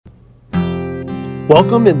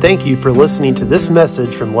Welcome and thank you for listening to this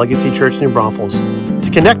message from Legacy Church New Braunfels.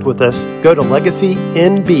 To connect with us, go to legacynb.com.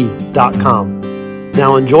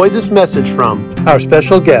 Now enjoy this message from our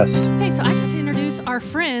special guest. Okay, so I get to introduce our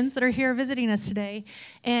friends that are here visiting us today,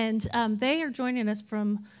 and they are joining us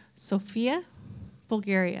from Sofia,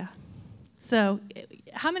 Bulgaria. So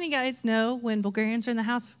how many guys know when Bulgarians are in the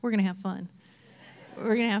house, we're going to have fun?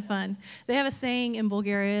 We're going to have fun. They have a saying in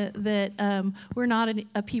Bulgaria that we're not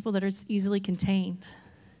a people that are easily contained,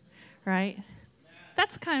 right?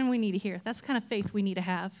 That's the kind we need to hear. That's the kind of faith we need to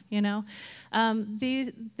have, you know.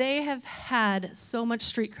 They have had so much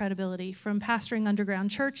street credibility, from pastoring underground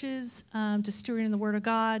churches to stewarding the Word of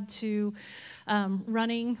God to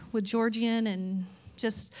running with Georgian, and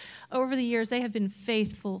just over the years they have been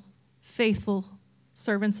faithful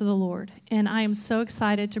servants of the Lord. And I am so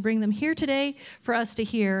excited to bring them here today for us to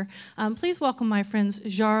hear. Please welcome my friends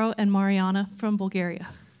Zhoro and Mariana from Bulgaria.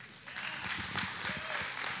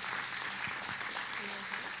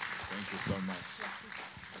 Thank you so much.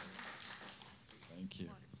 Thank you.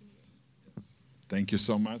 Thank you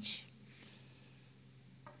so much.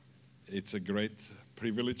 It's a great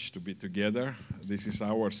privilege to be together. This is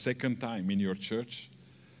our second time in your church.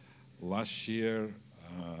 Last year,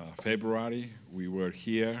 February, we were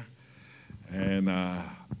here, and I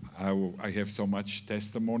have so much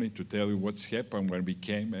testimony to tell you what's happened when we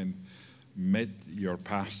came and met your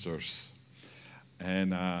pastors.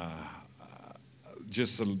 And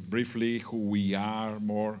just briefly who we are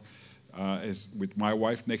more, as with my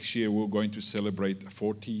wife, next year we're going to celebrate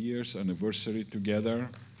 40 years anniversary together.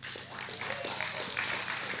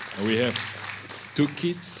 We have 2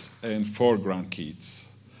 kids and 4 grandkids.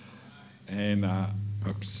 And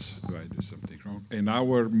oops, do I do something wrong? And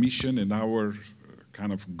our mission and our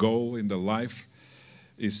kind of goal in the life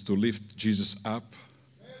is to lift Jesus up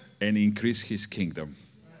and increase his kingdom.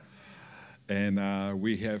 And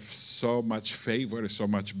we have so much favor, so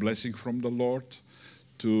much blessing from the Lord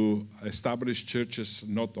to establish churches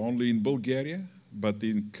not only in Bulgaria, but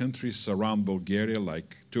in countries around Bulgaria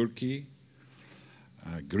like Turkey,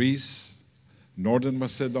 Greece, Northern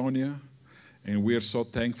Macedonia. And we are so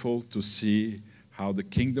thankful to see how the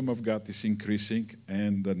kingdom of God is increasing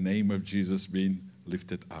and the name of Jesus being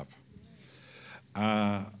lifted up.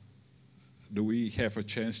 Do we have a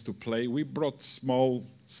chance to play? We brought small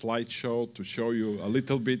slideshow to show you a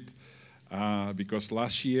little bit because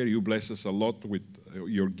last year you blessed us a lot with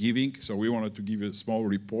your giving. So we wanted to give you a small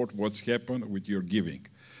report what's happened with your giving.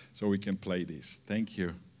 So we can play this. Thank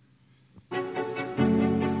you.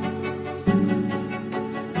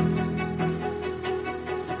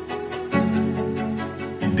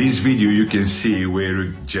 In this video, you can see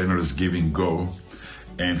where generous giving go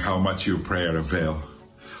and how much your prayer avail.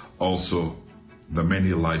 Also, the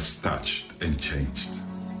many lives touched and changed.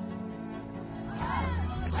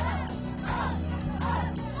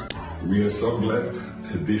 We are so glad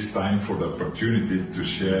at this time for the opportunity to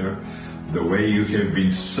share the way you have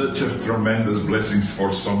been such a tremendous blessings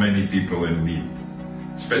for so many people in need,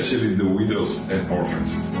 especially the widows and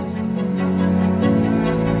orphans.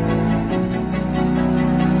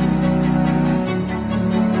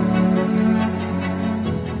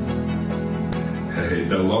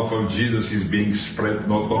 The love of Jesus is being spread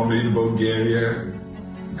not only in Bulgaria,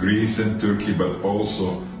 Greece and Turkey, but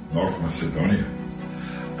also North Macedonia.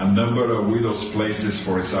 A number of widows' places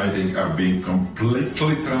for residing are being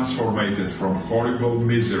completely transformed from horrible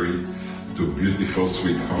misery to beautiful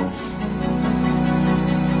sweet homes.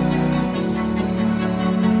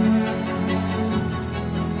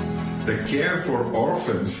 The care for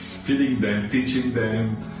orphans, feeding them, teaching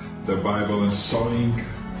them the Bible and sowing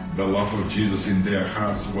the love of Jesus in their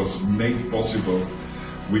hearts was made possible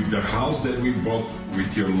with the house that we bought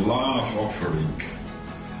with your love offering.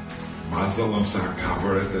 Muslims are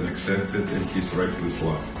covered and accepted in his reckless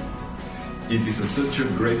love. It is such a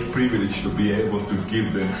great privilege to be able to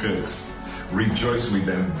give them hugs, rejoice with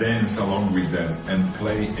them, dance along with them, and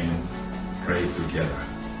play and pray together.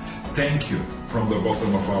 Thank you from the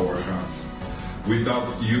bottom of our hearts.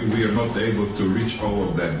 Without you, we are not able to reach all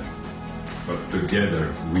of them. But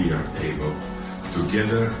together we are able.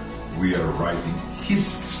 Together we are writing his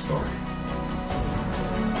story.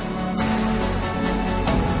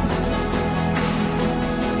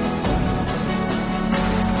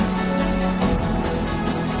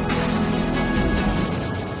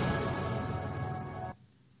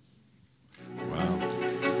 Wow.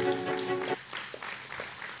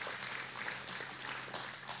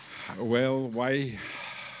 Well, why?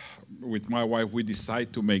 With my wife, we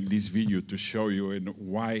decided to make this video to show you. And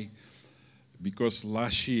why? Because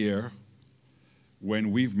last year,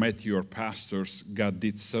 when we've met your pastors, God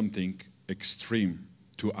did something extreme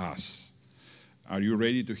to us. Are you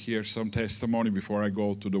ready to hear some testimony before I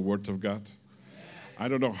go to the Word of God? I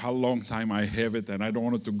don't know how long time I have it, and I don't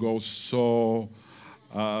want it to go so,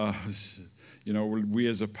 we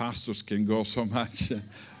as a pastors can go so much,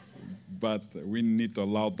 but we need to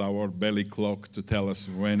allow our belly clock to tell us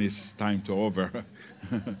when it's time to over.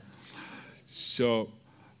 So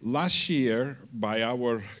last year, by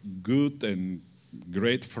our good and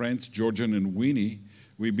great friends, Georgian and Winnie,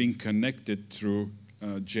 we've been connected through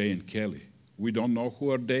Jay and Kelly. We don't know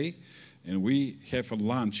who are they, and we have a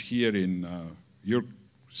lunch here in your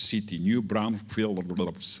city, New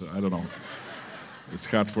Braunfels, I don't know. It's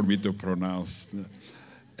hard for me to pronounce.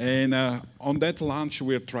 And on that lunch,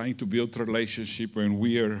 we're trying to build a relationship, and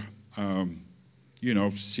we're,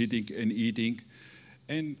 sitting and eating.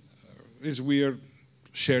 And as we are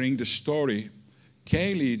sharing the story,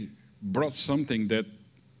 Kaylee brought something that,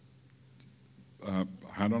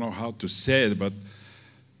 I don't know how to say it, but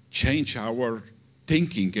change our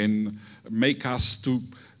thinking and make us to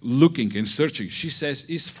looking and searching. She says,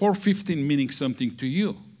 is 4:15 meaning something to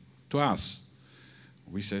you, to us?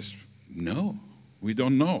 We says, no, we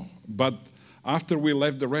don't know. But after we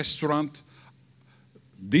left the restaurant,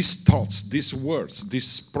 these thoughts, these words,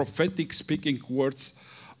 these prophetic speaking words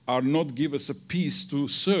are not give us a peace to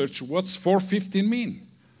search what's 4:15 mean.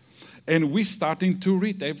 And we starting to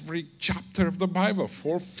read every chapter of the Bible,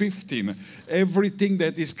 4:15, everything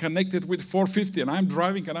that is connected with 4:15. And I'm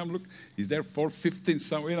driving and I'm looking, is there 4:15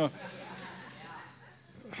 somewhere?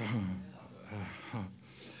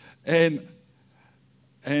 And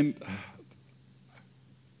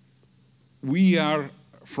we are,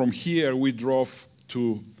 from here, we drove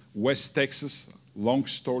to West Texas. Long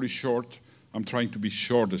story short, I'm trying to be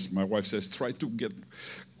short, as my wife says, try to get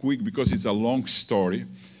quick because it's a long story.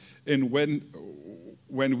 And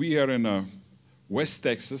when we are in West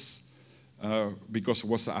Texas, because it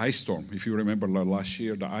was an ice storm, if you remember last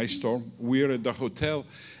year, the ice storm, we are at the hotel,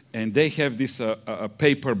 and they have this a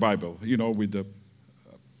paper Bible, with the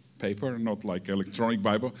paper, not like electronic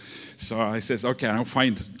Bible. So I says, okay, I'll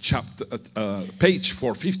find page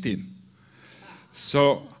 4:15.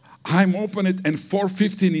 So I'm open it, and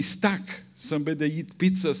 4:15 is stuck. Somebody eat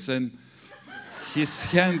pizzas, and his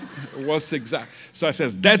hand was exact. So I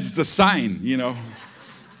says, that's the sign,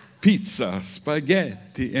 pizza,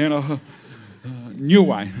 spaghetti, new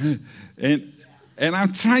wine. And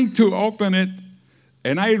I'm trying to open it,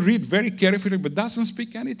 and I read very carefully, but doesn't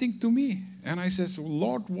speak anything to me. And I says,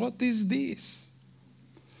 Lord, what is this?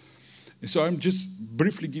 And so I'm just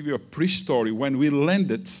briefly give you a pre-story. When we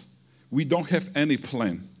landed, we don't have any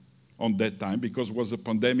plan on that time because it was a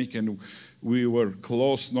pandemic and we were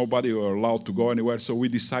closed. Nobody were allowed to go anywhere. So we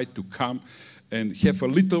decided to come and have a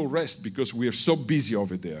little rest because we are so busy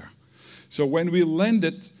over there. So when we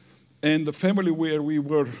landed, and the family where we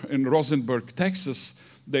were in Rosenberg, Texas,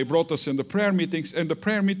 they brought us in the prayer meetings. And the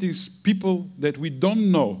prayer meetings, people that we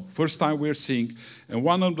don't know, first time we're seeing. And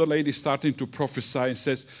one of the ladies starting to prophesy and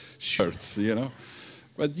says, shirts,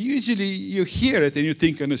 But usually you hear it and you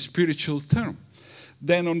think in a spiritual term.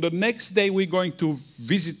 Then on the next day, we're going to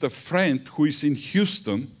visit a friend who is in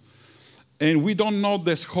Houston. And we don't know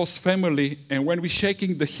this host family. And when we're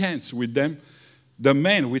shaking the hands with them, the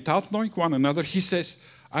man, without knowing one another, he says,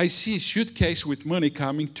 I see a suitcase with money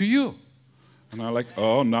coming to you. And I'm like,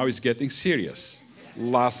 oh, now it's getting serious.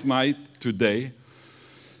 Last night, today.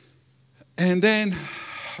 And then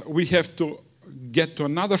we have to get to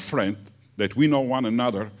another friend that we know one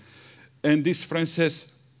another. And this friend says,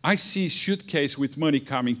 I see a suitcase with money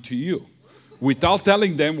coming to you, without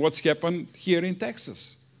telling them what's happened here in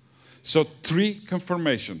Texas. So 3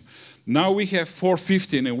 confirmation. Now we have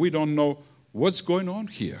 4:15 and we don't know what's going on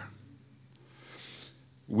here.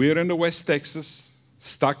 We're in the West Texas,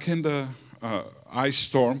 stuck in the ice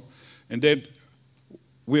storm, and then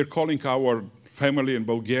we're calling our family in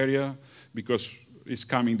Bulgaria because it's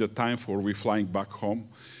coming the time for we flying back home.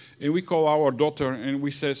 And we call our daughter and we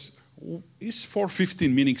says, is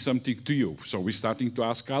 4:15 meaning something to you? So we're starting to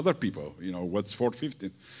ask other people, what's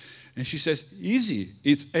 4:15? And she says, easy,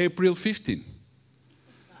 it's April 15.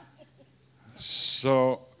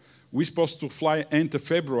 So we're supposed to fly end of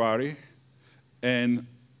February, and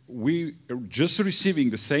we are just receiving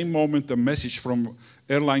the same moment a message from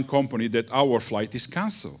airline company that our flight is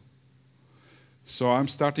canceled. So I'm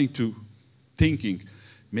starting to thinking,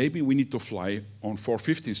 maybe we need to fly on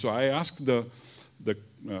 4:15. So I asked the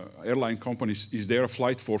airline companies, is there a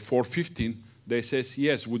flight for 4:15? They says,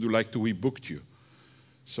 yes, would you like to, we booked you.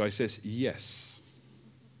 So I says, yes.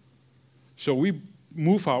 So we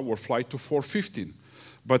move our flight to 4:15.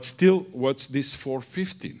 But still, what's this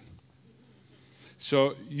 4:15?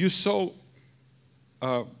 So you saw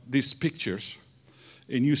these pictures,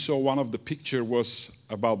 and you saw one of the picture was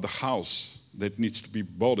about the house that needs to be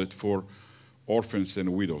bought for orphans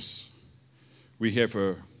and widows. We have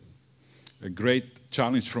a great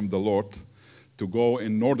challenge from the Lord to go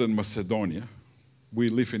in northern Macedonia. We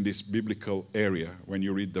live in this biblical area. When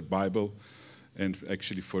you read the Bible, and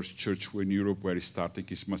actually first church in Europe where it's starting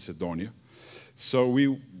is Macedonia. So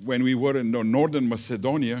when we were in northern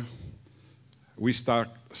Macedonia, we start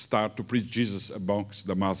to preach Jesus amongst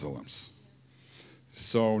the Muslims.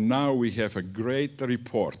 So now we have a great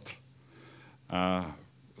report.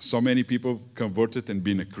 So many people converted and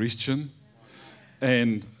been a Christian.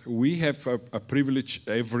 And we have a privilege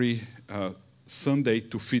every Sunday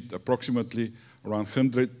to feed approximately around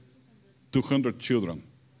 200 children.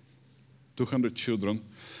 200 children.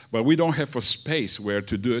 But we don't have a space where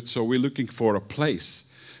to do it, so we're looking for a place.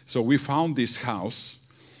 So we found this house,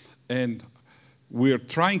 and we're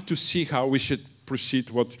trying to see how we should proceed,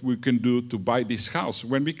 what we can do to buy this house.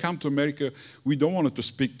 When we come to America, we don't want to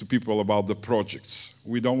speak to people about the projects.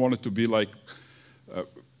 We don't want it to be like,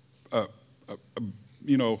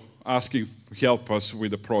 asking help us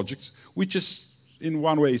with the projects. We just, in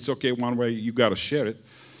one way, it's okay. One way, you got to share it.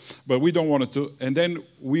 But we don't want it to. And then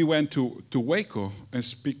we went to Waco and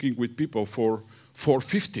speaking with people for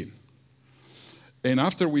 4:15. And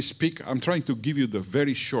after we speak, I'm trying to give you the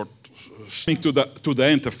very short speak to the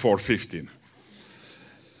end of 4:15.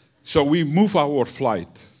 So we move our flight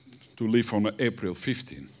to leave on April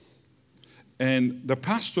 15. And the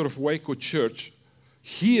pastor of Waco Church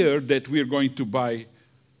heard that we're going to buy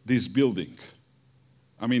this building.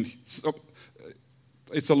 I mean,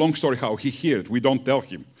 it's a long story how he heard. We don't tell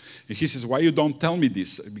him. And he says, why you don't tell me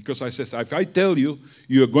this? Because I says, if I tell you,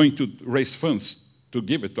 you are going to raise funds to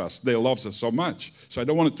give it to us. They love us so much. So I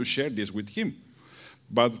don't want to share this with him.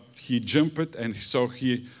 But he jumped, and so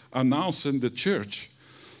he announced in the church,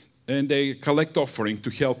 and they collect offering to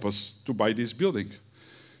help us to buy this building.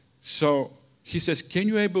 So he says, can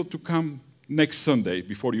you able to come next Sunday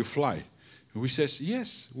before you fly? And we says,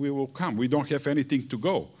 yes, we will come. We don't have anything to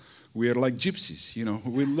go. We are like gypsies,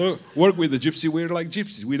 We work with the gypsy. We're like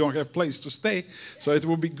gypsies. We don't have place to stay, so it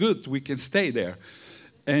will be good. We can stay there.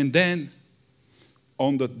 And then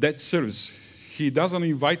on that service, he doesn't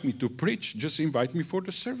invite me to preach, just invite me for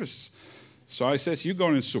the service. So I says, you're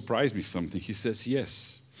going to surprise me something. He says,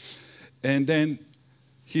 yes. And then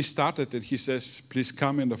he started, and he says, please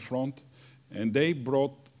come in the front. And they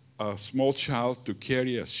brought a small child to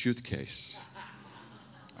carry a suitcase.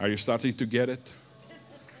 Are you starting to get it?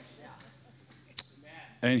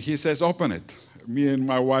 And he says, open it. Me and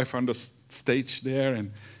my wife on the stage there,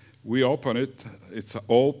 and we open it. It's an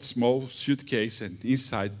old, small suitcase, and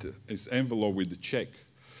inside is envelope with the check.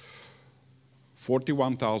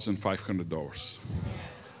 $41,500.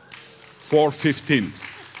 4:15.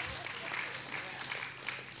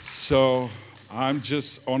 So I'm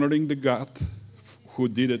just honoring the God who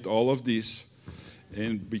did it, all of this.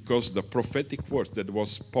 And because the prophetic words that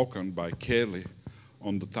was spoken by Kelly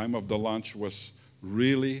on the time of the lunch was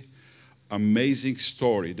really amazing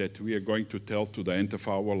story that we are going to tell to the end of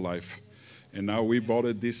our life. And now we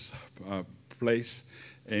bought this place,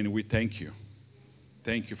 and we thank you.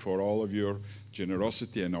 Thank you for all of your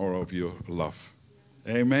generosity and all of your love.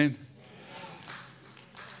 Amen.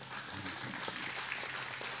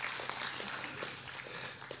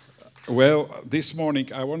 Well, this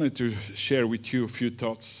morning I wanted to share with you a few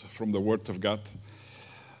thoughts from the Word of God.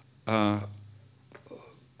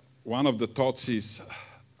 One of the thoughts is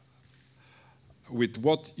with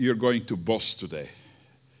what you're going to boast today.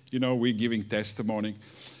 We're giving testimony.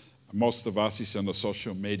 Most of us is on the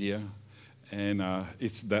social media, and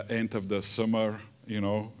it's the end of the summer,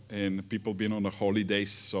 and people been on the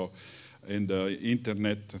holidays. So in the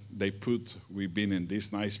internet, we've been in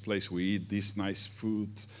this nice place, we eat this nice food,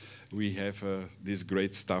 we have this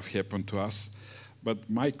great stuff happen to us. But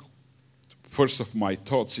first of my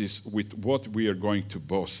thoughts is with what we are going to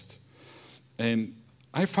boast. And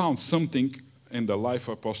I found something in the life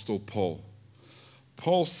of Apostle Paul.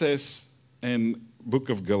 Paul says in book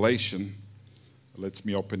of Galatians, let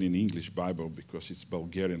me open in English Bible because it's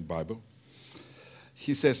Bulgarian Bible.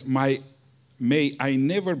 He says, may I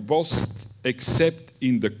never boast except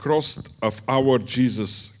in the cross of our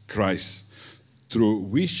Jesus Christ, through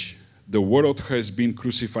which the world has been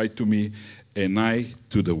crucified to me and I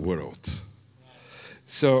to the world.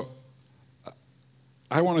 So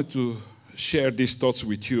I wanted to share these thoughts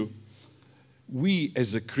with you. We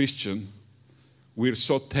as a Christian, we're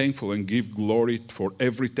so thankful and give glory for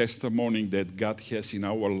every testimony that God has in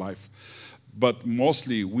our life. But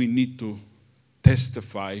mostly we need to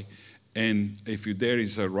testify And if there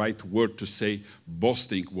is a right word to say,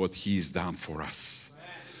 boasting what he's done for us.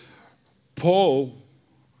 Paul,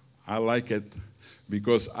 I like it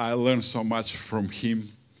because I learned so much from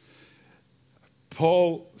him.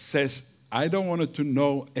 Paul says, I don't want to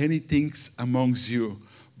know anything amongst you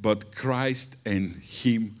but Christ and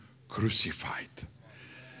him crucified.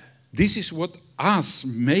 This is what us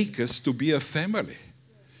make us to be a family.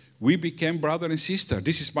 We became brother and sister.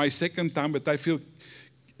 This is my second time, but I feel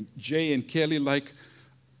Jay and Kelly like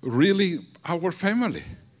really our family.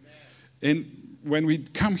 And when we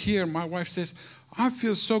come here, my wife says, I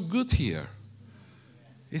feel so good here.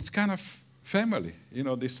 It's kind of family. You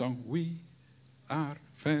know this song, We Are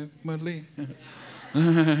Family.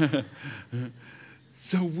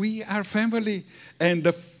 So we are family,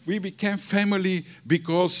 and we became family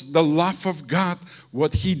because the love of God,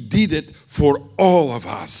 what he did it for all of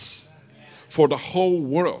us, for the whole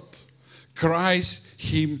world. Christ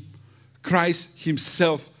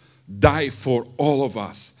himself died for all of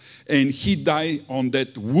us, and he died on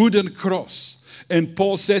that wooden cross. And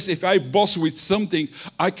Paul says, if I boast with something,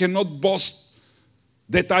 I cannot boast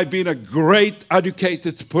that I've been a great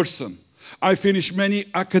educated person. I finished many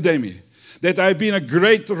academy. That I've been a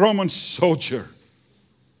great Roman soldier.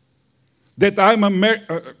 That I'm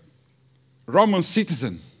a Roman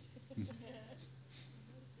citizen.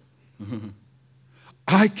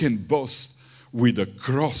 I can boast with the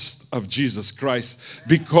cross of Jesus Christ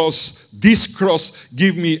because this cross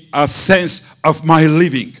gives me a sense of my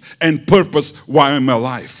living and purpose while I'm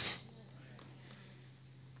alive.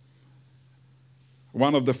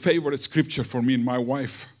 One of the favorite scripture for me and my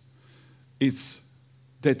wife, it's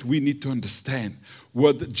that we need to understand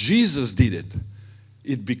what Jesus did it.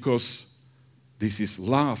 It's because this is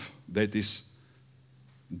love that is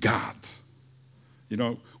God. You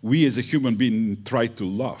know, we as a human being try to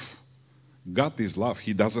love. God is love.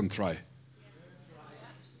 He doesn't try. Do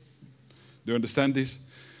you understand this?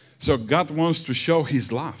 So God wants to show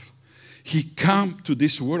his love. He came to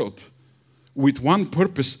this world with one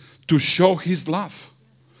purpose, to show his love.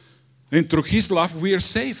 And through his love we are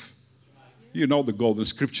saved. You know the golden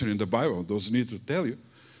scripture in the Bible. Doesn't need to tell you.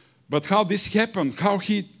 But how this happened, how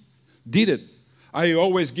he did it, I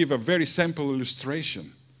always give a very simple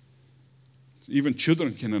illustration. Even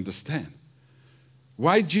children can understand.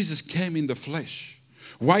 Why Jesus came in the flesh.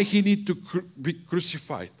 Why he need to be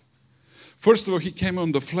crucified. First of all, he came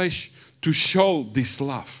on the flesh to show this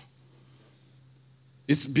love.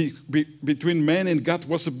 It's between man and God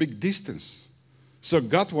was a big distance. So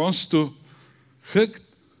God wants to hug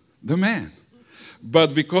the man.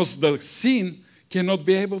 But because the sin cannot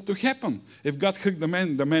be able to happen. If God hugged the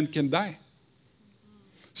man can die.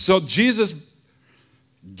 So Jesus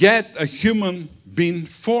get a human being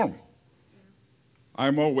form.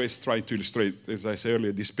 I'm always trying to illustrate, as I said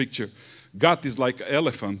earlier, this picture. God is like an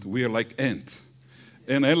elephant, we are like ant.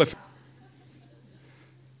 An elephant,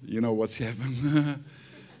 you know what's happened?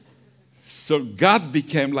 So God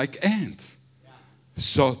became like ant.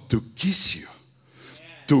 So to kiss you,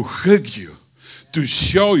 to hug you, to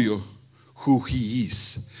show you who he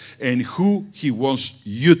is and who he wants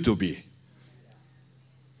you to be.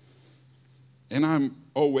 And I'm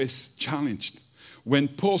always challenged. When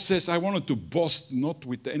Paul says, I wanted to boast not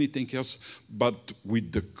with anything else, but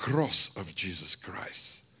with the cross of Jesus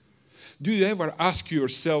Christ. Do you ever ask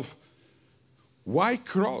yourself, why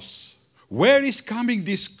cross? Where is coming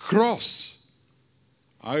this cross?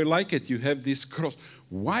 I like it, you have this cross.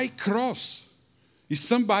 Why cross? Is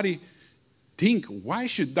somebody think, why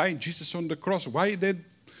should die Jesus on the cross? Why that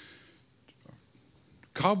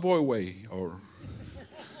cowboy way? Or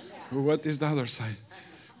what is the other side?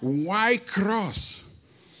 Why cross?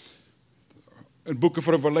 In the book of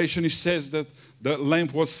Revelation, it says that the Lamb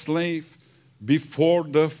was slain before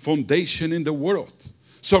the foundation in the world.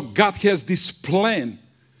 So God has this plan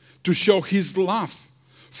to show his love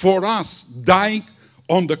for us, dying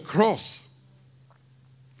on the cross.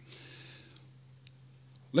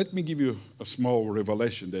 Let me give you a small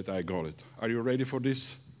revelation that I got it. Are you ready for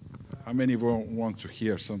this? How many of you want to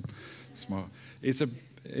hear some small?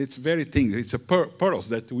 It's very thing. It's a pearls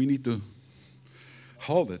that we need to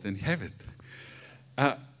hold it and have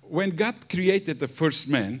it. When God created the first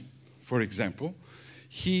man, for example,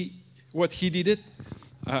 what he did it,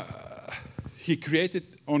 he created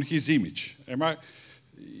on his image.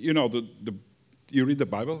 You know, you read the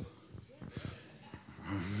Bible?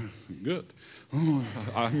 Good.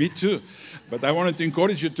 Me too. But I wanted to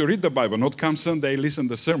encourage you to read the Bible, not come Sunday, listen to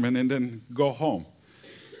the sermon, and then go home.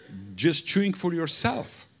 Just chewing for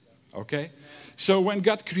yourself. Okay? So when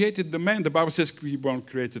God created the man, the Bible says he was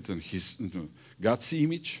created in God's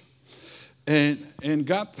image. And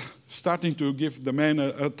God starting to give the man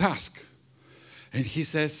a task. And he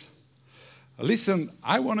says, listen,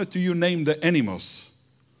 I wanted you name the animals.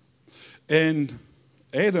 And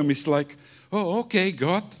Adam is like, oh, okay,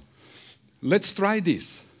 God, let's try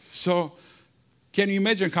this. So can you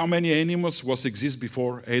imagine how many animals exist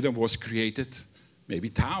before Adam was created? Maybe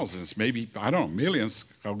thousands, maybe, I don't know, millions,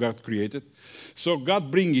 how God created. So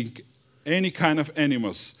God bringing any kind of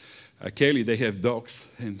animals. Kelly, they have dogs.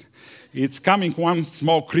 And it's coming one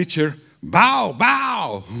small creature, bow,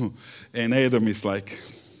 bow. And Adam is like,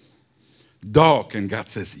 dog. And God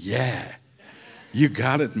says, yeah, you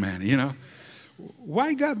got it, man, you know.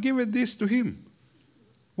 Why God gave this to him?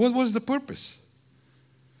 What was the purpose?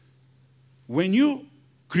 When you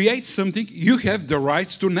create something, you have the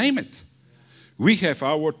rights to name it. We have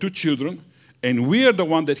our 2 children, and we are the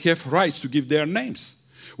one that have rights to give their names.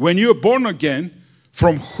 When you're born again,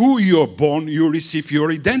 from who you're born, you receive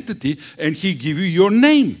your identity, and he give you your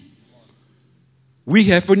name. We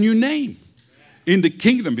have a new name in the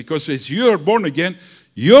kingdom, because as you are born again,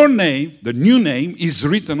 your name, the new name, is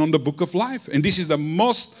written on the book of life. And this is the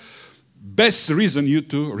best reason you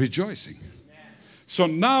to rejoicing. So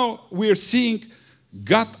now we're seeing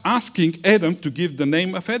God asking Adam to give the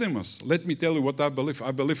name of animals. Let me tell you what I believe.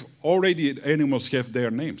 I believe already animals have their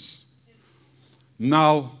names.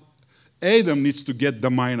 Now, Adam needs to get the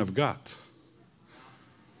mind of God.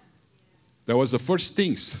 That was the first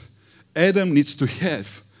things. Adam needs to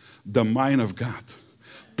have the mind of God.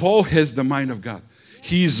 Paul has the mind of God.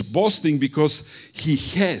 He is boasting because he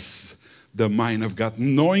has the mind of God,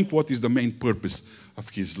 knowing what is the main purpose of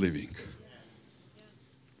his living.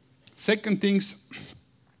 Second things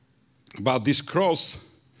about this cross,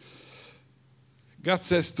 God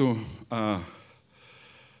says to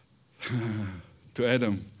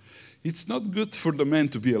Adam, it's not good for the man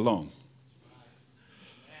to be alone.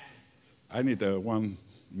 I need a one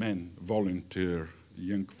man volunteer,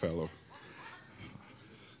 young fellow.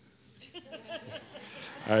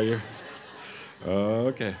 Are you?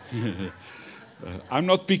 Okay. I'm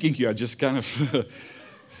not picking you, I just kind of...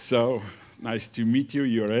 So, nice to meet you.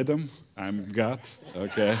 You're Adam. I'm God.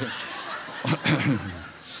 Okay.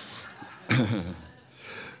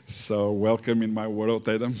 So, welcome in my world,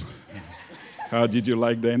 Adam. How did you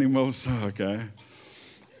like the animals? Okay.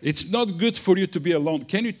 It's not good for you to be alone.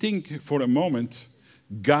 Can you think for a moment,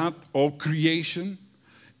 God, all creation,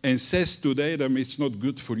 and says to Adam, it's not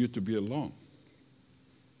good for you to be alone?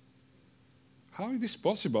 How is this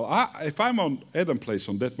possible? If I'm on Adam's place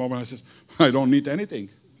on that moment, I says, I don't need anything.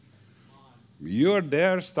 You're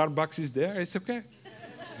there, Starbucks is there, it's okay.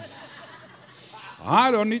 I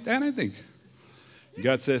don't need anything.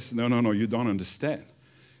 God says, no, you don't understand.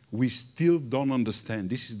 We still don't understand.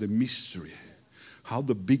 This is the mystery. How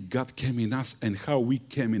the big God came in us and how we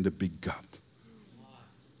came in the big God.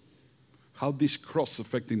 How this cross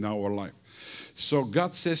affecting our life. So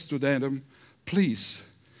God says to Adam, please,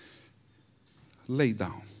 lay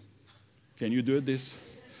down. Can you do this?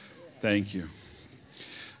 Thank you.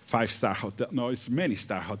 5-star hotel. No, it's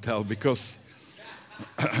many-star hotel because...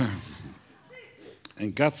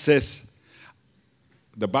 And God says,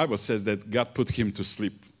 the Bible says that God put him to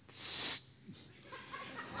sleep.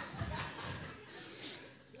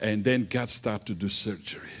 And then God started to do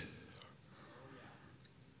surgery.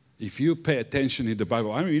 If you pay attention in the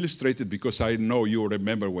Bible, I'm illustrated because I know you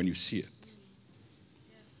remember when you see it.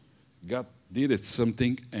 God did it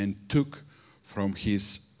something and took from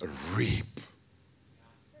his rib.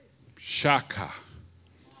 Shaka.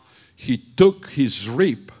 He took his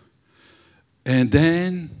rib and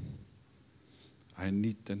then I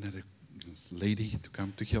need another lady to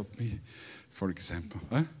come to help me, for example.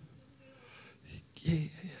 Huh? Yeah.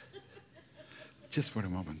 Just for a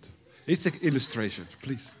moment. It's an illustration,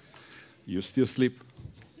 please. You still sleep?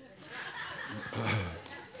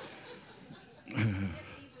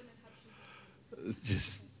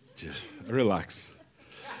 Just relax.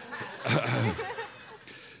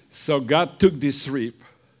 So God took this rib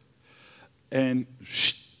and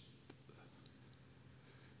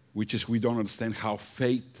which is we don't understand how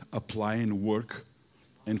faith apply and work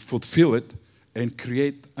and fulfill it and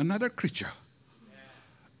create another creature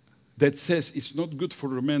that says it's not good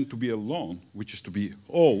for a man to be alone, which is to be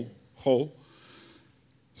whole.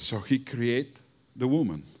 So he create the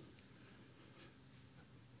woman.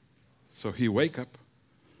 So he wake up,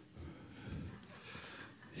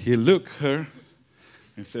 he look her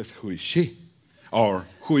and says, who is she? Or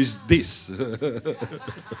who is this?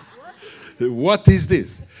 What is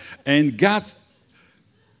this? And God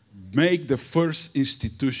make the first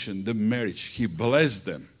institution, the marriage. He blessed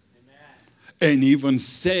them. Amen. And even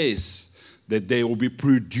says that they will be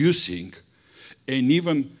producing And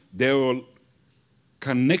even their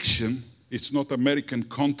connection, it's not American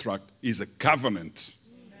contract, it's a covenant.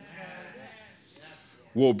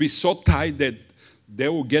 Will be so tight that they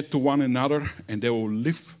will get to one another and they will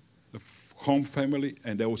live the home family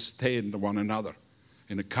and they will stay in one another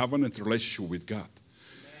in a covenant relationship with God.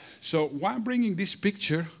 So why I'm bringing this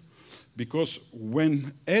picture? Because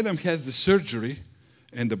when Adam has the surgery,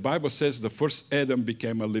 and the Bible says the first Adam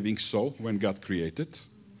became a living soul when God created,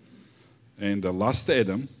 and the last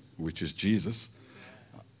Adam, which is Jesus,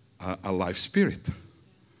 a life spirit.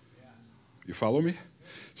 You follow me?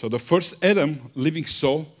 So the first Adam, living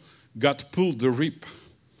soul, God pulled the rib.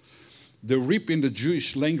 The rib in the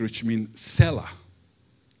Jewish language means selah.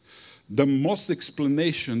 The most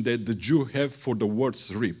explanation that the Jew have for the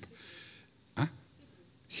words rib,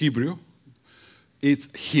 Hebrew, it's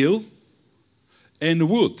heel and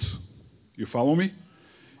wood. You follow me?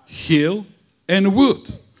 Heel and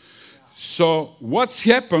wood. So what's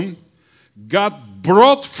happened? God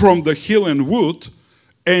brought from the heel and wood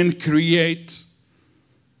and create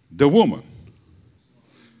the woman.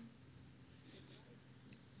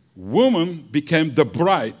 Woman became the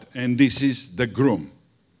bride, and this is the groom.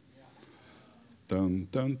 Dun,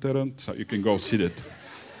 dun, dun, dun. So you can go see that.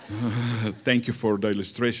 Thank you for the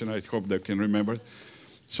illustration. I hope they can remember.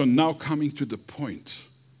 So now coming to the point,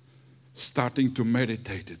 starting to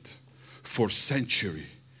meditate it for century.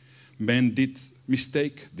 Man did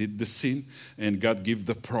mistake, did the sin, and God gave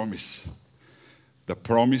the promise. The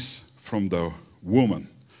promise from the woman,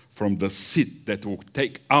 from the seed that will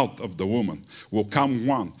take out of the woman, will come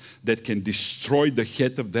one that can destroy the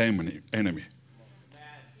head of the enemy.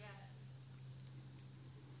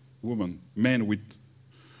 Woman, man with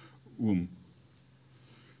womb.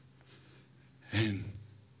 And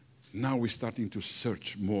now we're starting to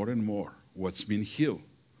search more and more what's been healed,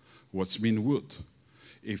 what's been wood.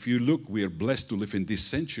 If you look, we are blessed to live in this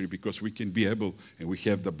century because we can be able, and we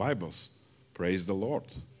have the Bibles. Praise the Lord.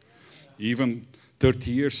 Even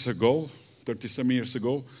 30 years ago, 30-some years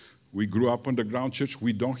ago, we grew up underground church.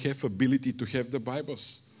 We don't have ability to have the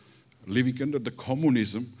Bibles. Living under the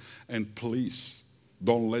communism, and please,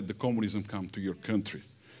 don't let the communism come to your country.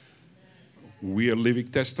 We are living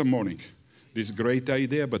testimony. This great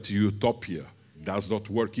idea, but utopia does not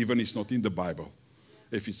work, even it's not in the Bible.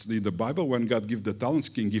 If it's in the Bible, when God gives the talents,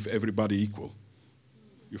 He can give everybody equal.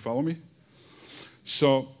 You follow me?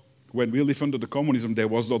 So when we live under the communism, there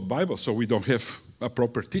was not Bible, so we don't have a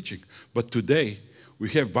proper teaching. But today, we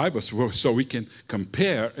have Bibles so we can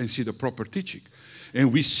compare and see the proper teaching.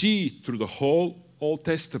 And we see through the whole Old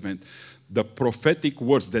Testament the prophetic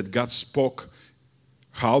words that God spoke,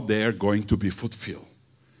 how they are going to be fulfilled.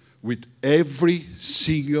 With every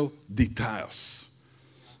single details.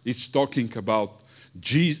 It's talking about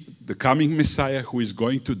Jesus, the coming Messiah who is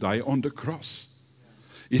going to die on the cross.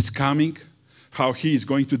 It's coming, how he is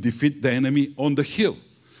going to defeat the enemy on the hill.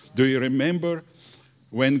 Do you remember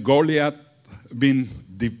when Goliath been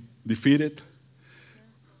defeated?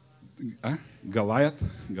 Goliath?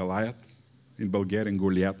 In Bulgarian,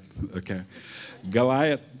 Goliath. Okay.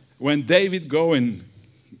 Goliath. When David go and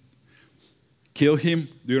kill him,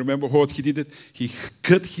 do you remember what he did? He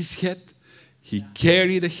cut his head. He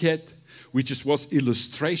carried the head, which was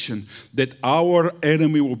illustration that our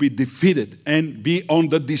enemy will be defeated and be on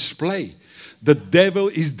the display. The devil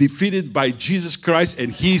is defeated by Jesus Christ,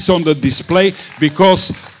 and he is on the display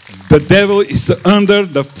because the devil is under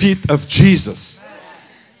the feet of Jesus.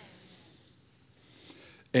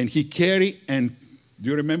 And he carried, and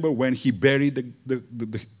do you remember when he buried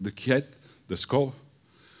the head, the skull?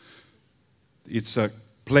 It's a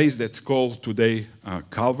place that's called today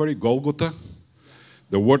Calvary, Golgotha.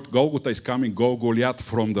 The word Golgotha is coming, Goliath,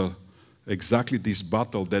 from exactly this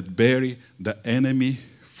battle that buried the enemy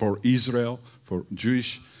for Israel, for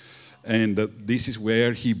Jewish. And this is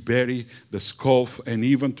where he buried the skull. And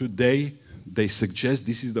even today, they suggest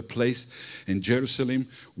this is the place in Jerusalem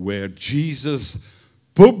where Jesus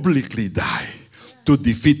publicly died to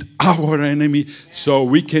defeat our enemy so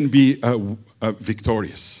we can be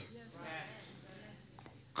victorious.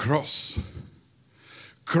 Cross,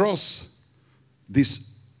 this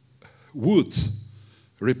wood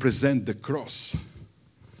represent the cross.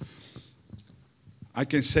 I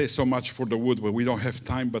can say so much for the wood, but we don't have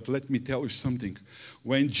time, but let me tell you something.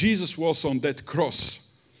 When Jesus was on that cross,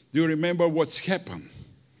 do you remember what's happened?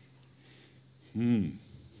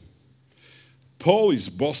 Paul is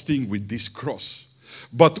boasting with this cross.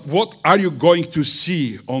 But what are you going to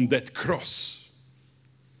see on that cross?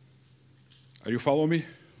 Are you following me?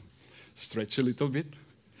 Stretch a little bit.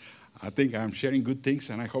 I think I'm sharing good things,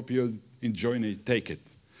 and I hope you'll enjoy it. Take it.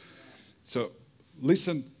 So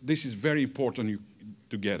listen, this is very important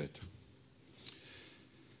to get it.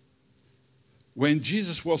 When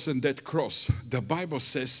Jesus was on that cross, the Bible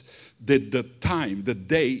says that the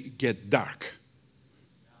day get dark.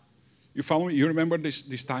 You follow me? You remember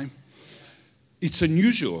this time? It's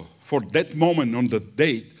unusual for that moment on the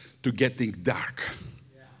day to getting dark.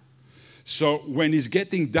 So when it's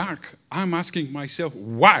getting dark, I'm asking myself,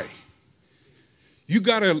 why? You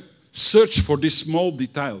got to search for this small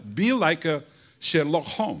detail. Be like a Sherlock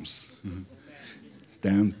Holmes.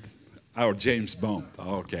 Then our James Bond.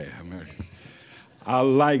 Okay, American. I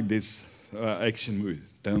like this action movie.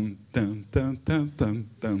 Dun, dun, dun, dun, dun,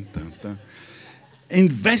 dun, dun, dun.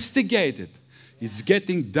 Investigate it. It's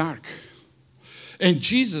getting dark. And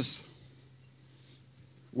Jesus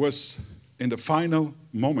was in the final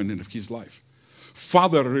moment of his life.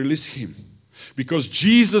 Father released him because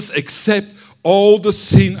Jesus accepted all the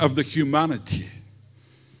sin of the humanity,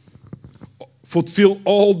 fulfill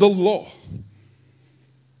all the law.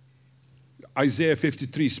 Isaiah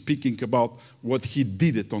 53 is speaking about what he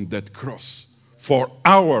did it on that cross for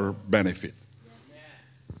our benefit.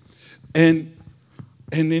 And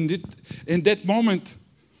in that moment,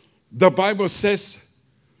 the Bible says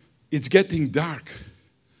it's getting dark.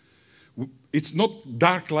 It's not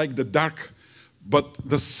dark like the dark, but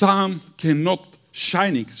the sun cannot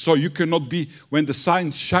shining. So you cannot be, when the sun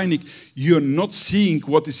is shining, you're not seeing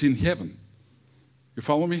what is in heaven. You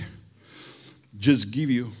follow me? Just give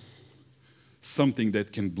you something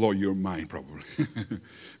that can blow your mind probably.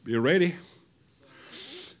 Be ready?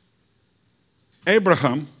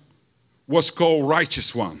 Abraham was called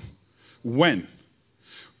righteous one. When?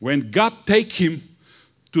 When God take him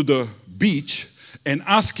to the beach and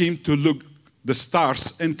ask him to look the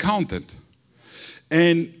stars and count it.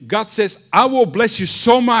 And God says, I will bless you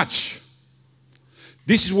so much.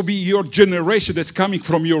 This will be your generation that's coming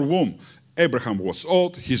from your womb. Abraham was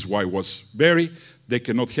old, his wife was buried, they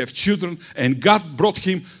cannot have children, and God brought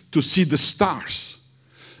him to see the stars.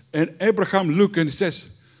 And Abraham looked and he says,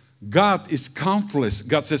 God is countless.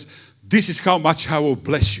 God says, this is how much I will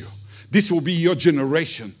bless you. This will be your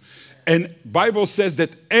generation. And Bible says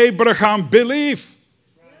that Abraham believed.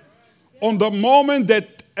 On the moment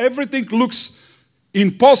that everything looks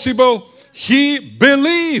impossible, he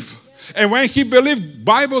believed. And when he believed,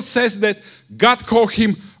 Bible says that God called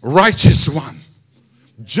him righteous one.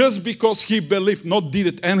 Just because he believed, not did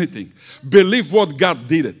it anything. Believe what God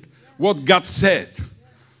did it, what God said.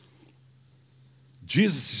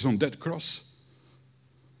 Jesus is on that cross.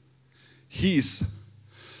 He is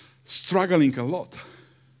struggling a lot.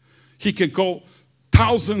 He can call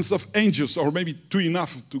thousands of angels, or maybe two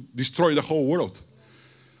enough to destroy the whole world.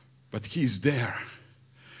 But he's there.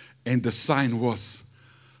 And the sign was,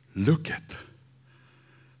 look at.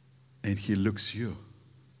 And he looks you.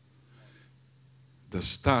 The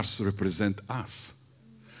stars represent us.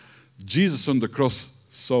 Jesus on the cross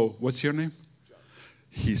saw, what's your name?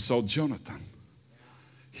 He saw Jonathan.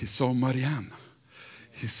 He saw Marianne.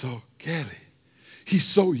 He saw Kelly. He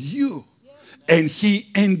saw you. And he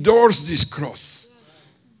endorsed this cross.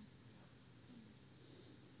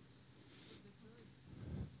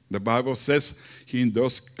 The Bible says he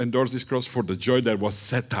endorsed this cross for the joy that was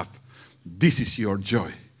set up. This is your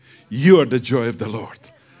joy. You are the joy of the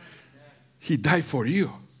Lord. He died for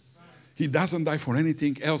you. He doesn't die for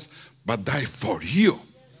anything else, but died for you.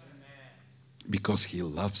 Because he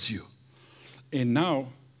loves you. And now,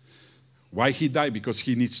 why he died? Because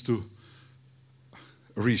he needs to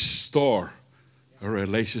restore a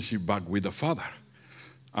relationship back with the Father.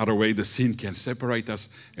 Otherwise, the sin can separate us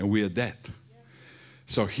and we are dead.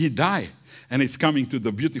 So he died. And it's coming to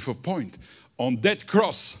the beautiful point. On that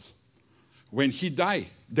cross, when he died,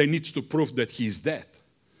 they need to prove that he is dead.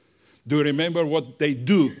 Do you remember what they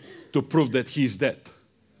do to prove that he is dead?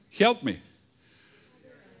 Help me.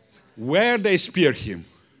 Where they spear him?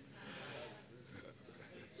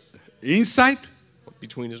 Inside?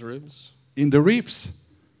 Between his ribs? In the ribs.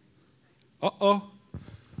 Uh-oh.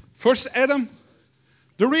 First Adam,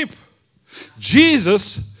 the rib.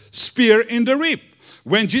 Jesus spear in the rib.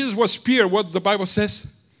 When Jesus was speared, what the Bible says?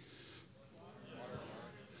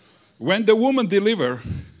 When the woman delivered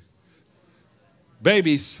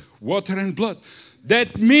babies, water and blood.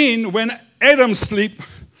 That means when Adam sleep,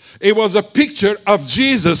 it was a picture of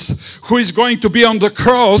Jesus who is going to be on the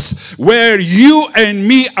cross where you and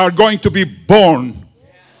me are going to be born.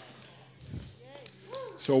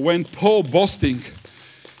 So when Paul boasting,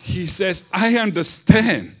 he says, I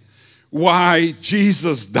understand why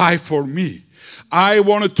Jesus died for me. I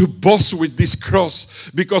wanted to boast with this cross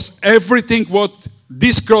because everything what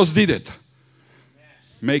this cross did it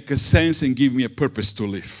make a sense and give me a purpose to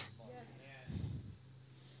live.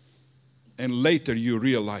 And later you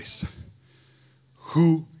realize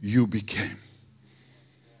who you became.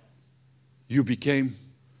 You became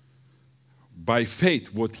by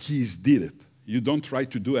faith what He's did it. You don't try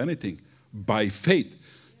to do anything. By faith,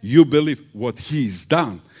 you believe what He's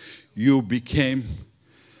done. You became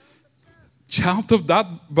child of that,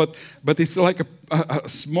 but it's like a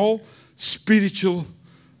small spiritual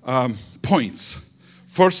points.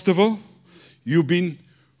 First of all, you've been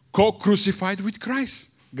co-crucified with Christ.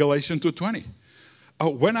 Galatians 2:20.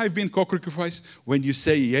 When I've been co-crucified, when you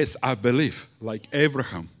say, yes, I believe, like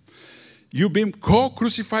Abraham. You've been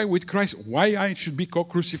co-crucified with Christ. Why I should be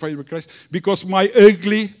co-crucified with Christ? Because my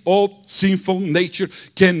ugly, old, sinful nature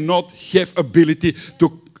cannot have ability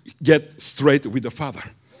to get straight with the Father.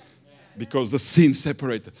 Because the sin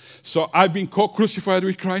separated. So I've been co-crucified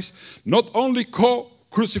with Christ. Not only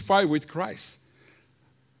co-crucified with Christ,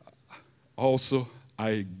 also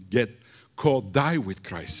I get co-die with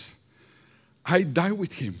Christ. I die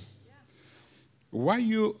with Him. Why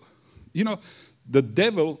you know, the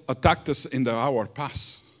devil attacked us in our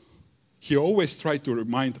past. He always tried to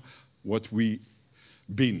remind what we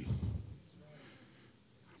been.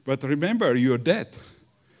 But remember, you're dead.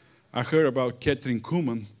 I heard about Catherine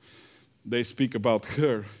Kuhlman. They speak about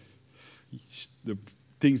her, the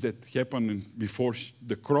things that happened before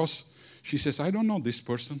the cross. She says, I don't know this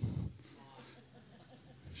person.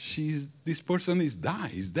 This person is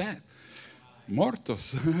dead.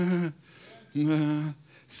 Mortos.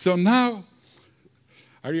 So now,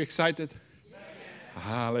 are you excited? Yes.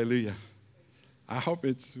 Hallelujah. I hope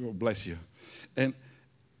it will bless you. And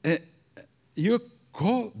you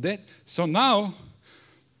call that. So now,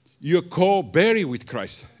 you're co-buried with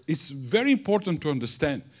Christ. It's very important to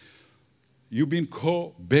understand. You've been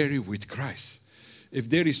co-buried with Christ. If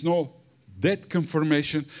there is no death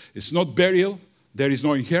confirmation, it's not burial, there is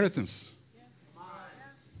no inheritance.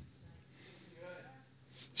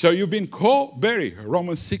 So you've been co-buried.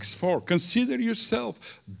 Romans 6:4. Consider yourself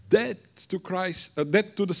dead to Christ,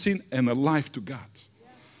 dead to the sin, and alive to God.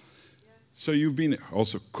 So you've been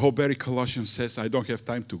also co-buried. Colossians says, I don't have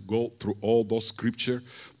time to go through all those scripture.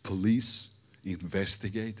 Please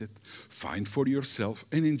investigate it, find for yourself,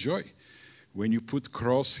 and enjoy. When you put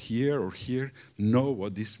cross here or here, know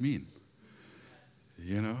what this means.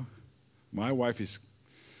 You know, my wife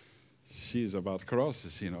she's about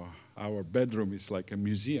crosses, you know. Our bedroom is like a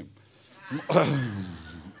museum.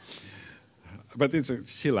 But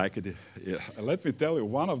she liked it. Yeah. Let me tell you,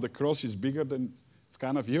 one of the crosses is bigger than it's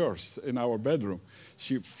kind of yours in our bedroom.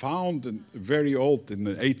 She found it very old in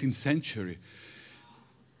the 18th century.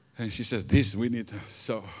 And she says, this we need.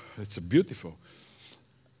 So it's beautiful.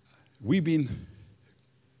 We've been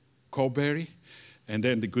co-buried. And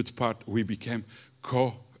then the good part, we became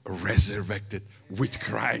co-resurrected with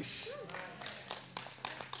Christ.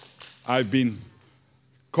 I've been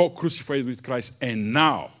co-crucified with Christ, and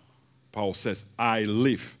now, Paul says, I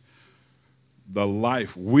live the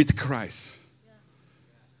life with Christ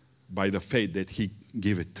by the faith that He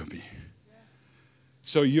gave it to me.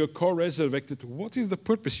 So you're co-resurrected. What is the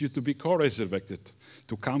purpose you to be co-resurrected?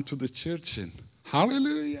 To come to the church and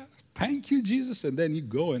hallelujah, thank you, Jesus, and then you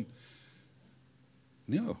go and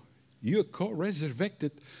no, you're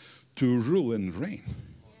co-resurrected to rule and reign.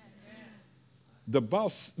 The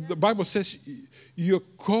Bible says you're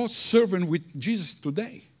co-servant with Jesus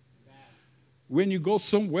today. When you go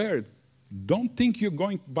somewhere, don't think you're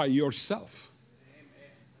going by yourself.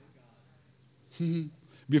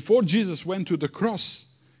 Before Jesus went to the cross,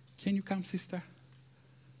 can you come, sister?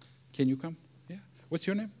 Can you come? Yeah. What's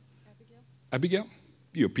your name? Abigail?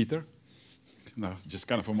 You're Peter? No, just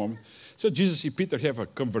kind of a moment. So Jesus and Peter have a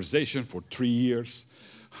conversation for 3 years.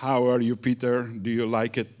 How are you, Peter? Do you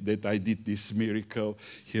like it that I did this miracle,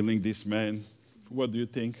 healing this man? What do you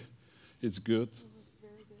think? It's good?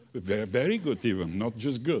 It was very good. Very good even, not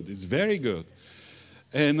just good. It's very good.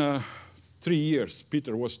 And 3 years,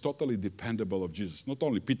 Peter was totally dependable of Jesus. Not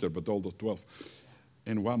only Peter, but all the 12.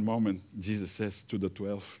 And one moment, Jesus says to the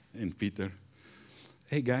 12 and Peter,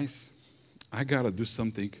 hey guys, I got to do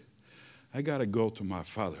something. I got to go to my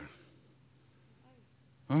Father.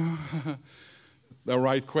 The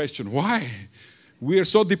right question. Why? We are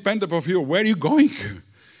so dependent of you. Where are you going?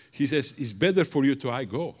 He says, it's better for you to I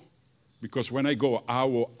go. Because when I go, I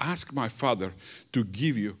will ask my Father to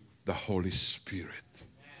give you the Holy Spirit.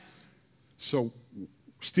 So,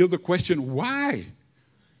 still the question, why?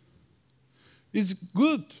 It's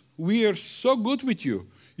good. We are so good with you.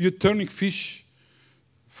 You're turning fish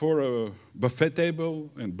for a buffet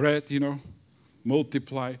table and bread,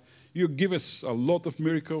 multiply. You give us a lot of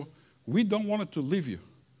miracle. We don't want it to leave you.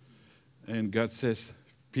 And God says,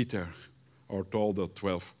 Peter, or told the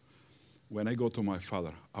 12, when I go to my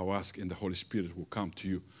Father, I'll ask, and the Holy Spirit will come to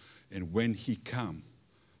you. And when He comes,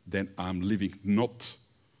 then I'm living not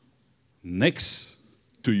next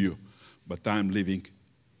to you, but I'm living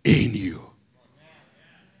in you.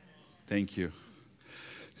 Thank you.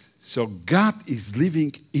 So God is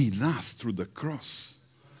living in us through the cross.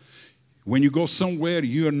 When you go somewhere,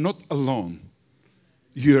 you are not alone.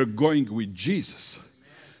 You are going with Jesus.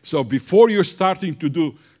 So before you're starting to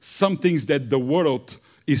do some things that the world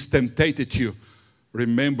is tempted you,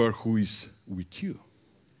 remember who is with you.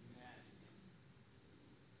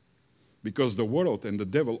 Because the world and the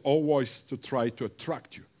devil always to try to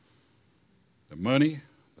attract you. The money,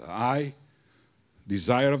 the eye,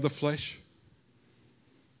 desire of the flesh.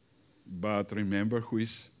 But remember who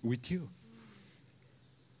is with you.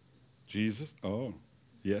 Jesus. Oh,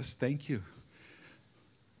 yes, thank you.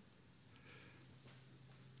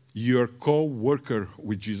 You're co-worker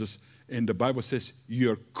with Jesus. And the Bible says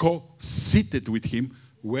you're co-seated with Him.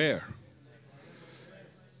 Where?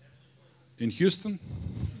 In Houston?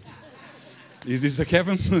 Is this a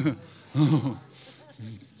heaven?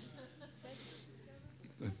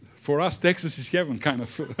 For us, Texas is heaven, kind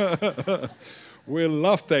of. We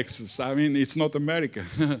love Texas. I mean, it's not America.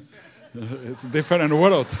 It's a different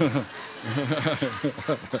world.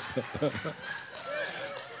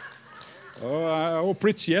 I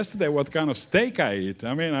preached yesterday what kind of steak I eat.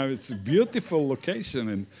 I mean, it's a beautiful location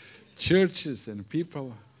and churches and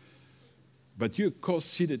people. But you're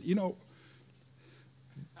co-seated. You know,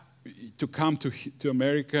 to come to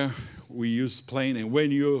America, we use plane. And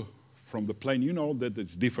when you're from the plane, you know that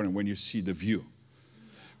it's different when you see the view.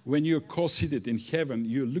 When you're co-seated in heaven,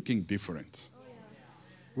 you're looking different.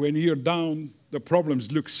 When you're down, the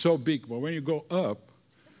problems look so big. But when you go up,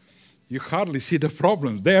 you hardly see the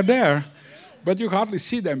problems. They're there, but you hardly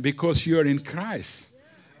see them because you're in Christ.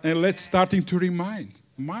 And let's starting to remind,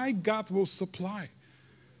 my God will supply.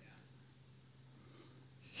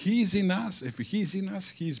 He's in us. If He's in us,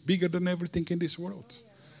 He's bigger than everything in this world.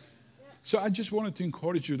 So I just wanted to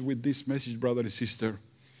encourage you with this message, brother and sister.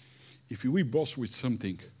 If we boast with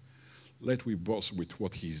something, let we boast with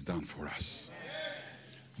what He's done for us.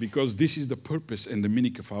 Because this is the purpose and the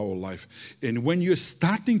meaning of our life. And when you're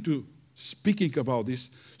starting to speaking about this,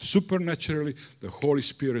 supernaturally, the Holy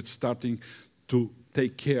Spirit starting to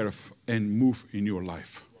take care of and move in your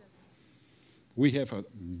life. We have a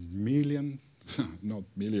million, not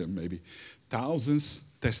million, maybe thousands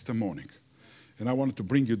testimony. And I wanted to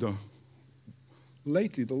bring you the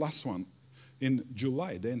last one. In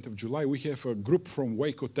July, the end of July, we have a group from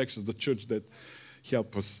Waco, Texas, the church that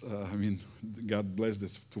helped us. God bless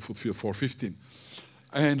us to fulfill 415.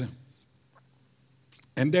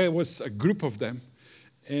 And there was a group of them,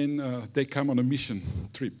 and they come on a mission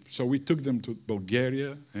trip. So we took them to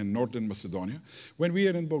Bulgaria and Northern Macedonia. When we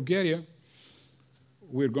are in Bulgaria,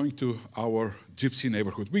 we're going to our gypsy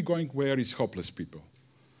neighborhood. We're going where is hopeless people.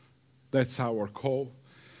 That's our call.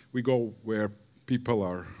 We go where people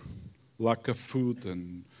are lack of food.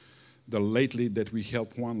 And lately that we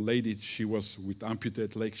helped one lady, she was with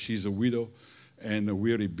amputated leg. She's a widow, and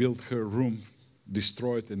we rebuilt her room,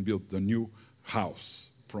 destroyed, and built a new house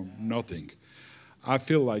from nothing. I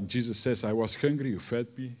feel like Jesus says, I was hungry, you fed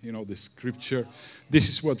me. You know, the scripture. This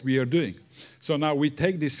is what we are doing. So now we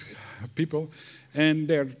take these people, and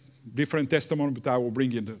they're different testimonies, but I will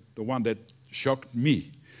bring in the one that shocked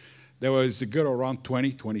me. There was a girl around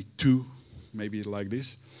 20, 22, maybe like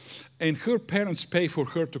this. And her parents pay for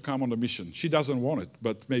her to come on the mission. She doesn't want it,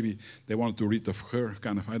 but maybe they wanted to read of her,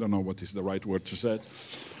 kind of, I don't know what is the right word to say.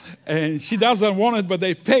 And she doesn't want it, but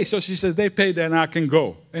they pay. So she says, they pay, then I can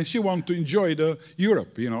go. And she wants to enjoy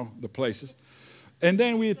Europe, you know, the places. And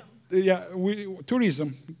then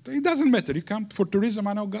tourism, it doesn't matter. You come for tourism,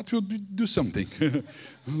 I know God will do something.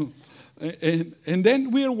 And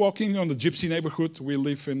then we are walking on the gypsy neighborhood. We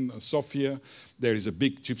live in Sofia. There is a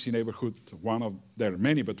big gypsy neighborhood. There are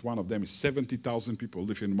many, but one of them is 70,000 people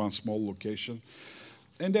live in one small location.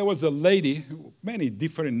 And there was a lady, many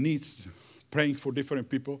different needs, praying for different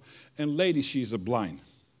people. And lady, she is blind.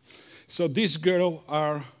 So this girl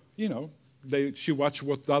she watch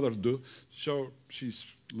what the others do. So she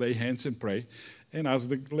lay hands and pray. And ask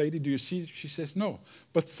the lady, do you see? She says, no.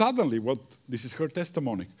 But suddenly, this is her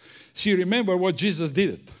testimony. She remembered what Jesus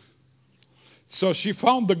did it. So she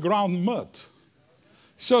found the ground mud.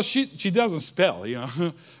 So she doesn't spell, you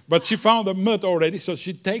know. But she found the mud already, so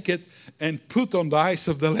she take it and put on the eyes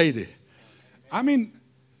of the lady. I mean,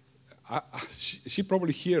 she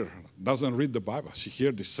probably doesn't read the Bible. She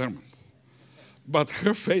hear the sermon. But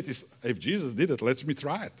her faith is, if Jesus did it, let me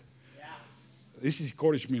try it. Yeah. This is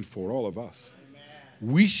encouragement for all of us.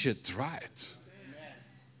 We should try it. Amen.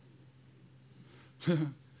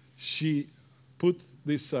 she put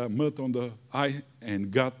this mud on the eye,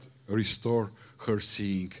 and God restored her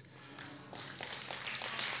seeing.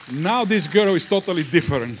 Now this girl is totally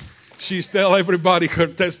different. She's telling everybody her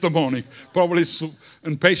testimony, probably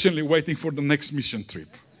impatiently waiting for the next mission trip.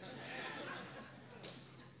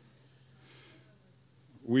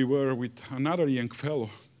 We were with another young fellow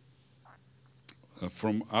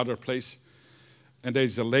from other place, and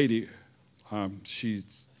there's a lady,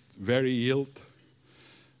 she's very ill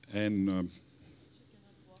and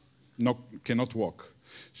cannot walk.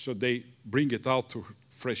 So they bring it out to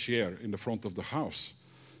fresh air in the front of the house.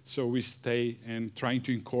 So we stay and trying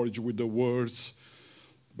to encourage with the words,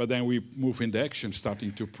 but then we move into action,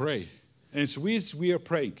 starting to pray. And so we are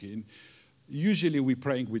praying. And usually we're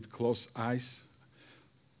praying with closed eyes.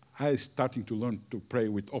 I'm starting to learn to pray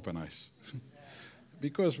with open eyes.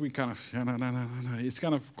 Because we kind of, it's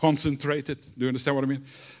kind of concentrated. Do you understand what I mean?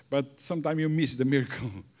 But sometimes you miss the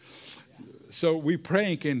miracle. So we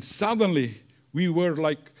praying, and suddenly we were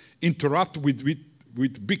like interrupted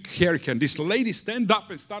with big hurricane. This lady stand up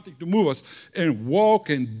and starting to move us and walk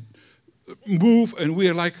and move, and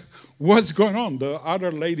we're like, what's going on? The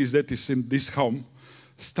other ladies that is in this home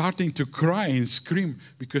starting to cry and scream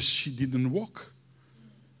because she didn't walk.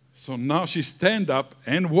 So now she stand up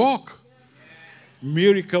and walk.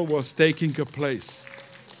 Miracle was taking a place.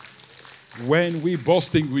 When we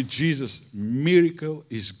boasting with Jesus, miracle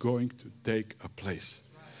is going to take a place.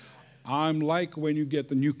 I'm like when you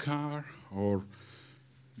get a new car or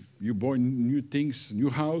you buy new things,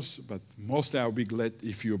 new house, but mostly I'll be glad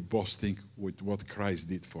if you're boasting with what Christ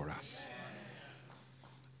did for us.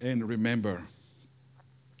 And remember,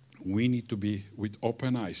 we need to be with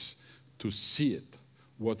open eyes to see it,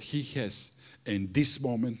 what He has in this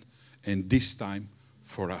moment and this time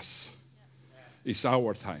for us. It's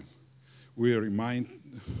our time. We remind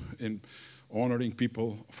and honoring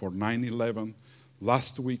people for 9/11.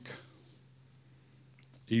 Last week,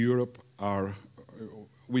 Europe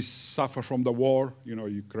we suffer from the war,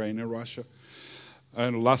 Ukraine and Russia.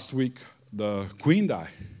 And last week, the Queen died.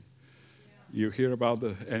 You hear about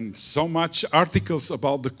and so much articles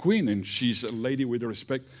about the Queen, and she's a lady with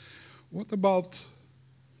respect. What about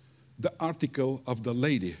the article of the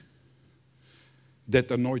lady that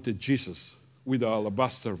anointed Jesus with the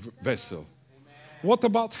alabaster vessel? Amen. What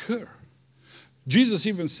about her? Jesus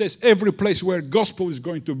even says every place where gospel is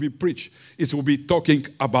going to be preached, it will be talking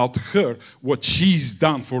about her, what she's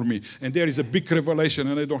done for me. And there is a big revelation,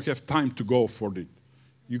 and I don't have time to go for it.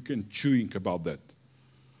 You can think about that.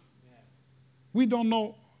 Yeah. We don't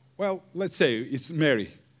know, well, let's say it's Mary,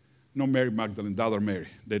 not Mary Magdalene, the other Mary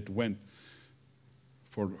that went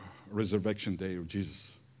for resurrection day of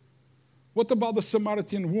Jesus. What about the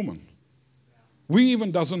Samaritan woman? We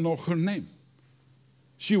even doesn't know her name.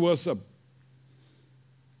 She was a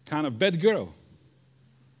kind of bad girl.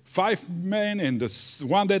 5 men, and the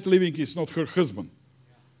one that living is not her husband.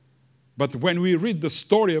 But when we read the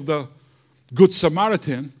story of the Good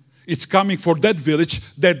Samaritan, it's coming for that village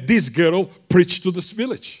that this girl preached to this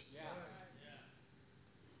village.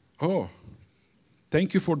 Oh,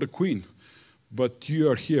 thank you for the queen. But you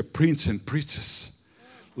are here, prince and princess.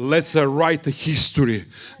 Let's write a history.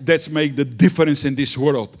 Let's make the difference in this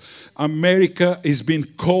world. America is being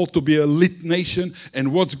called to be a lit nation,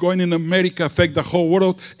 and what's going in America affects the whole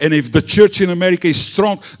world. And if the church in America is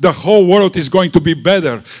strong, the whole world is going to be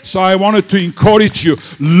better. So I wanted to encourage you.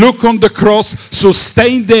 Look on the cross,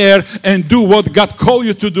 sustain there, and do what God called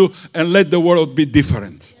you to do, and let the world be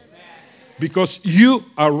different. Because you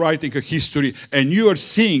are writing a history, and you are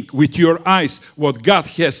seeing with your eyes what God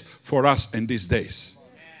has for us in these days.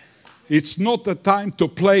 It's not the time to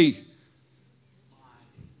play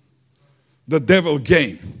the devil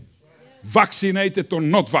game. Vaccinated or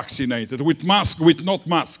not vaccinated, with mask, with not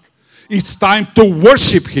mask. It's time to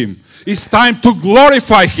worship Him. It's time to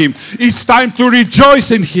glorify Him. It's time to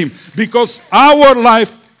rejoice in Him. Because our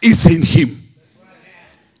life is in Him.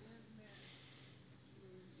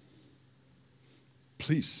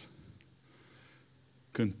 Please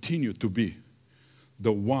continue to be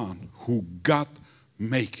the one who God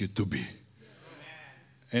make you to be.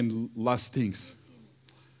 And last things,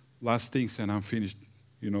 and I'm finished.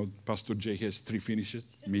 Pastor Jay has 3 finishes.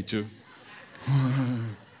 Me too.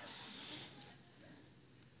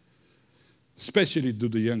 Especially to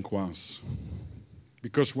the young ones.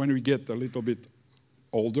 Because when we get a little bit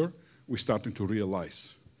older, we're starting to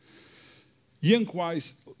realize. Young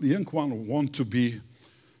ones want to be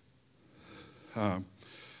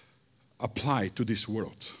applied to this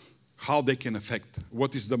world. How they can affect,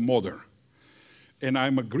 what is the model. And I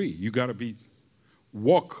agree, you got to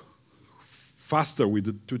walk faster with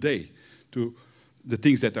it today to the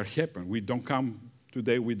things that are happening. We don't come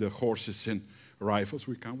today with the horses and rifles.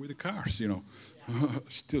 We come with the cars, you know.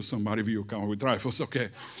 Still somebody of you come with rifles, okay.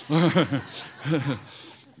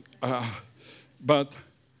 But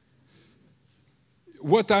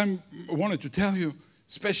what I wanted to tell you,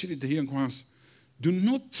 especially the young ones, do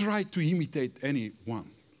not try to imitate anyone.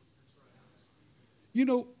 You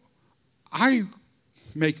know, I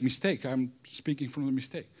make mistake. I'm speaking from the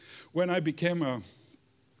mistake. When I became a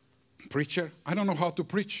preacher, I don't know how to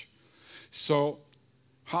preach. So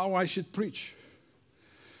how I should preach?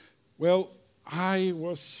 Well,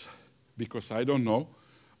 because I don't know,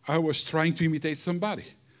 I was trying to imitate somebody.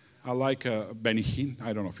 I like Benny Hinn.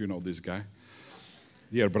 I don't know if you know this guy.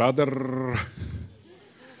 Dear brother.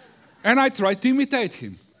 And I tried to imitate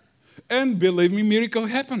him. And believe me, miracle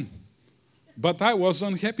happened. But I was an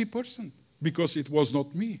unhappy person because it was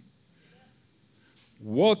not me.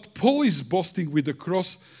 What Paul is boasting with the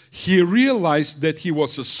cross, he realized that he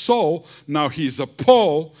was a Saul, now he is a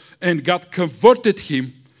Paul, and God converted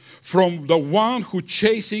him from the one who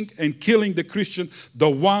chasing and killing the Christian, the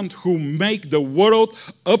one who make the world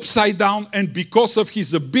upside down, and because of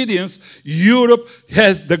his obedience, Europe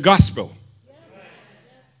has the gospel.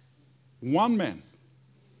 One man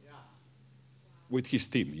with his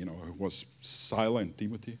team, you know, it was Silas and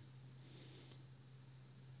Timothy.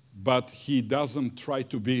 But he doesn't try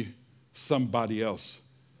to be somebody else.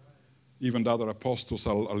 Even the other apostles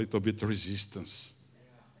are a little bit resistance.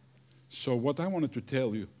 So what I wanted to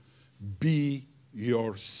tell you, be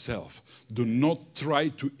yourself. Do not try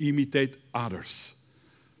to imitate others.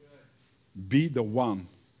 Be the one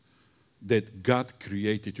that God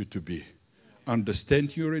created you to be.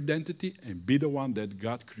 Understand your identity and be the one that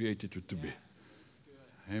God created you to be.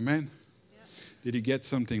 Amen? Did you get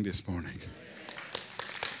something this morning?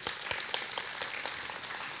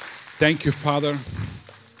 Thank you, Father,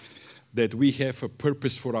 that we have a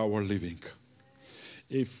purpose for our living.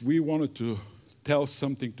 If we wanted to tell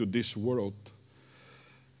something to this world,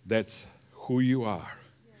 that's who you are,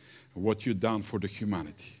 what you've done for the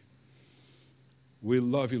humanity. We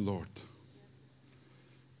love you, Lord.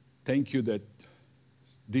 Thank you that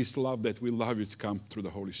this love that we love has come through the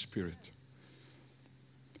Holy Spirit.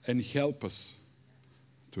 And help us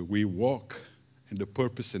to we walk in the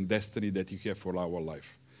purpose and destiny that you have for our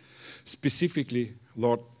life. Specifically,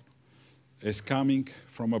 Lord, as coming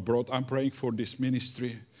from abroad, I'm praying for this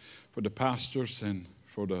ministry, for the pastors and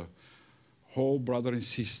for the whole brother and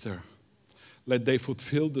sister. Let they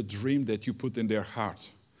fulfill the dream that you put in their heart.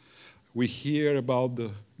 We hear about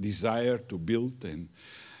the desire to build and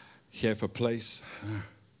have a place.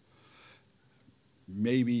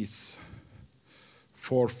 Maybe it's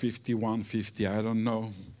 450, 150, I don't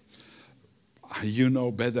know. You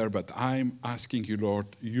know better, but I'm asking you,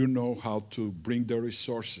 Lord, you know how to bring the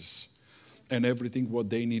resources and everything what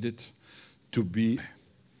they needed to be.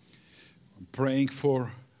 I'm praying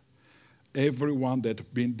for everyone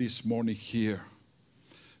that been this morning here.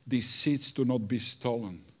 These seeds do not be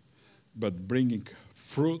stolen, but bringing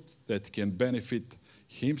fruit that can benefit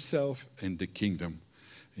himself and the kingdom.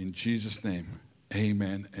 In Jesus' name,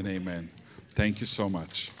 amen and amen. Thank you so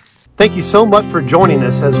much. Thank you so much for joining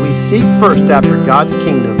us as we seek first after God's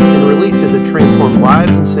kingdom and release it to transform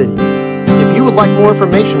lives and cities. If you would like more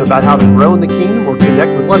information about how to grow in the kingdom or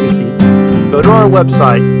connect with Legacy, go to our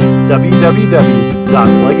website,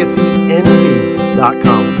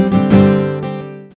 www.legacynb.com.